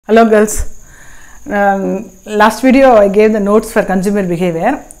Hello girls. Last video I gave the notes for consumer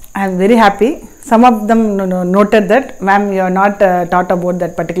behavior. I am very happy. Some of them noted that ma'am you are not taught about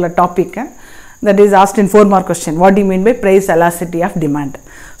that particular topic. That is asked in 4 more question. What do you mean by price elasticity of demand?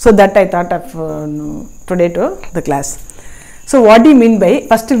 So that I thought of today to the class. So what do you mean by,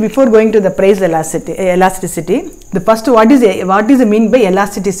 first before going to the price elasticity, the first what is the mean by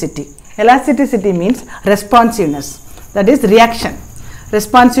elasticity? Elasticity means responsiveness, that is reaction.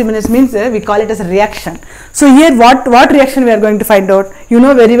 Responsiveness means we call it as a reaction. So here what reaction we are going to find out? You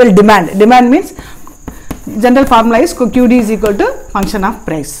know very well demand. Demand means general formula is QD is equal to function of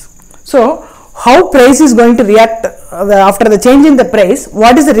price. So how price is going to react after the change in the price?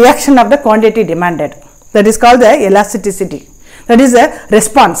 What is the reaction of the quantity demanded? That is called the elasticity. That is a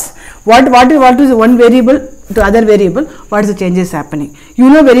response. What is one variable to other variable? What is the changes happening? You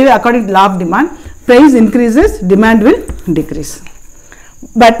know very well, according to law of demand, price increases, demand will decrease.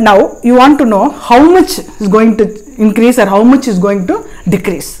 But now you want to know how much is going to increase or how much is going to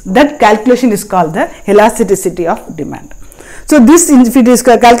decrease. That calculation is called the elasticity of demand. So this, if it is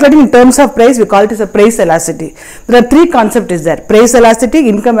calculating in terms of price, we call it as a price elasticity. There are 3 concepts is there: price elasticity,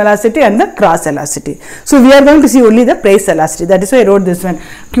 income elasticity and the cross elasticity. So we are going to see only the price elasticity. That is why I wrote this one.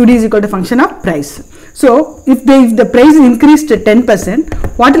 QD is equal to function of price. So if the price increased to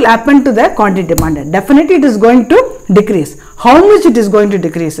 10%, what will happen to the quantity demanded? Definitely it is going to decrease. How much it is going to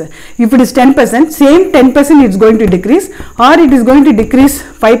decrease? If it is 10%, same 10% is going to decrease, or it is going to decrease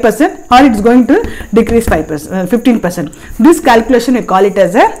 5%, or it is going to decrease 5%, 15%. This calculation we call it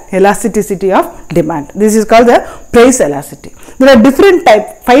as a elasticity of demand. This is called the price elasticity. There are different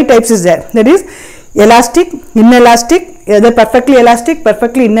 5 types is there. That is elastic, inelastic, either perfectly elastic,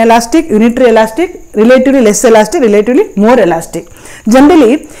 perfectly inelastic, unitary elastic, relatively less elastic, relatively more elastic.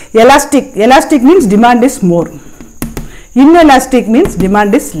 Generally, elastic means demand is more. Inelastic means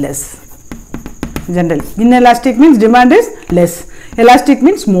demand is less. Generally, inelastic means demand is less. Elastic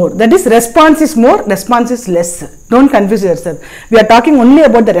means more. That is, response is more, response is less. Don't confuse yourself. We are talking only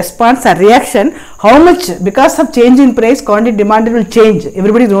about the response or reaction. How much, because of change in price, quantity demanded will change.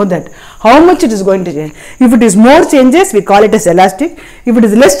 Everybody knows that. How much it is going to change. If it is more changes, we call it as elastic. If it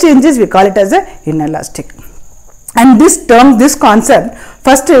is less changes, we call it as a inelastic. And this term, this concept,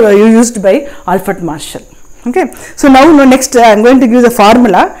 first used by Alfred Marshall. Okay. So now next I am going to give the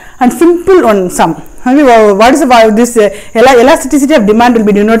formula and simple on sum. What is this elasticity of demand will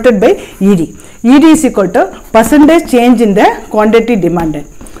be denoted by ED. ED is equal to percentage change in the quantity demanded.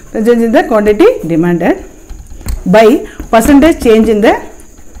 Change in the quantity demanded by percentage change in the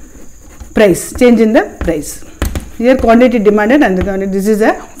price. Change in the price. Here quantity demanded and this is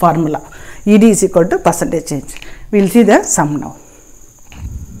a formula. ED is equal to percentage change. We will see the sum now.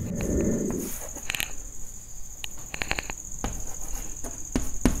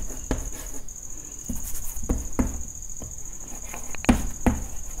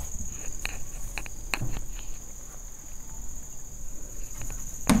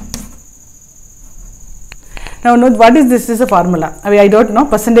 Now note what is this? Is a formula. I don't know.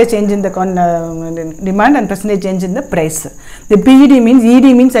 Percentage change in the demand and percentage change in the price. The PED means,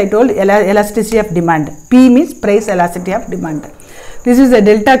 ED means I told elasticity of demand. P means price elasticity of demand. This is a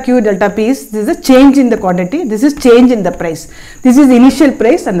delta Q, delta P is, this is a change in the quantity, this is change in the price. This is the initial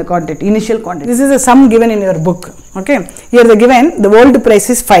price and the quantity, initial quantity. This is a sum given in your book. Okay. Here the given, the old price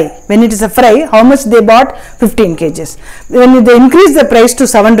is 5. When it is a fry, how much they bought? 15 kgs. When they increase the price to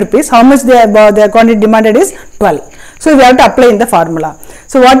 7 rupees, how much they bought, their quantity demanded is 12. So we have to apply in the formula.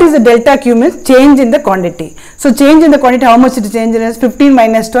 So what is the delta Q means? Change in the quantity. So change in the quantity, how much it is change in? 15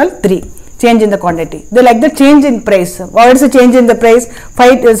 minus 12, 3. Change in the quantity. They like the change in price. What is the change in the price?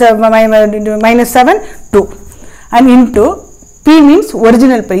 5 is minus 7, 2. And into P means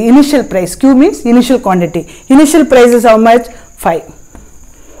original price, initial price. Q means initial quantity. Initial price is how much? 5.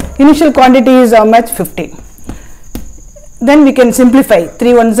 Initial quantity is how much? 15. Then we can simplify.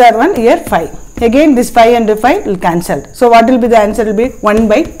 3 ones are 1, here 5. Again this 5 and 5 will cancel. So what will be the answer? Will be 1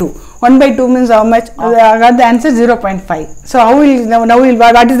 by 2. 1 by 2 means how much? I got the answer 0.5. So how will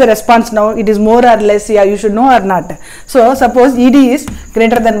what is the response now? It is more or less? Yeah, you should know or not. So suppose ED is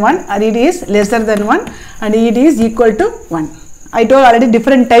greater than 1 or ED is lesser than 1 and ED is equal to 1. I told already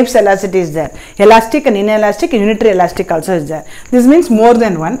different types elasticity is there. Elastic and inelastic and unitary elastic also is there. This means more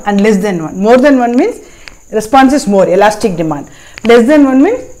than 1 and less than 1. More than 1 means response is more, elastic demand. Less than 1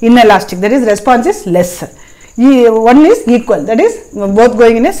 means inelastic, that is response is less. One is equal, that is both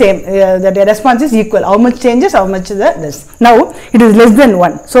going in the same, that the response is equal. How much changes, how much is the less. Now it is less than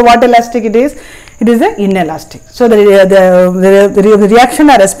 1. So what elastic it is? it is the inelastic. So the reaction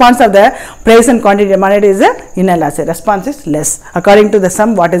or response of the price and quantity demanded is inelastic. Response is less according to the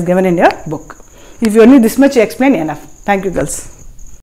sum what is given in your book. If you only this much you explain, enough. Thank you, girls.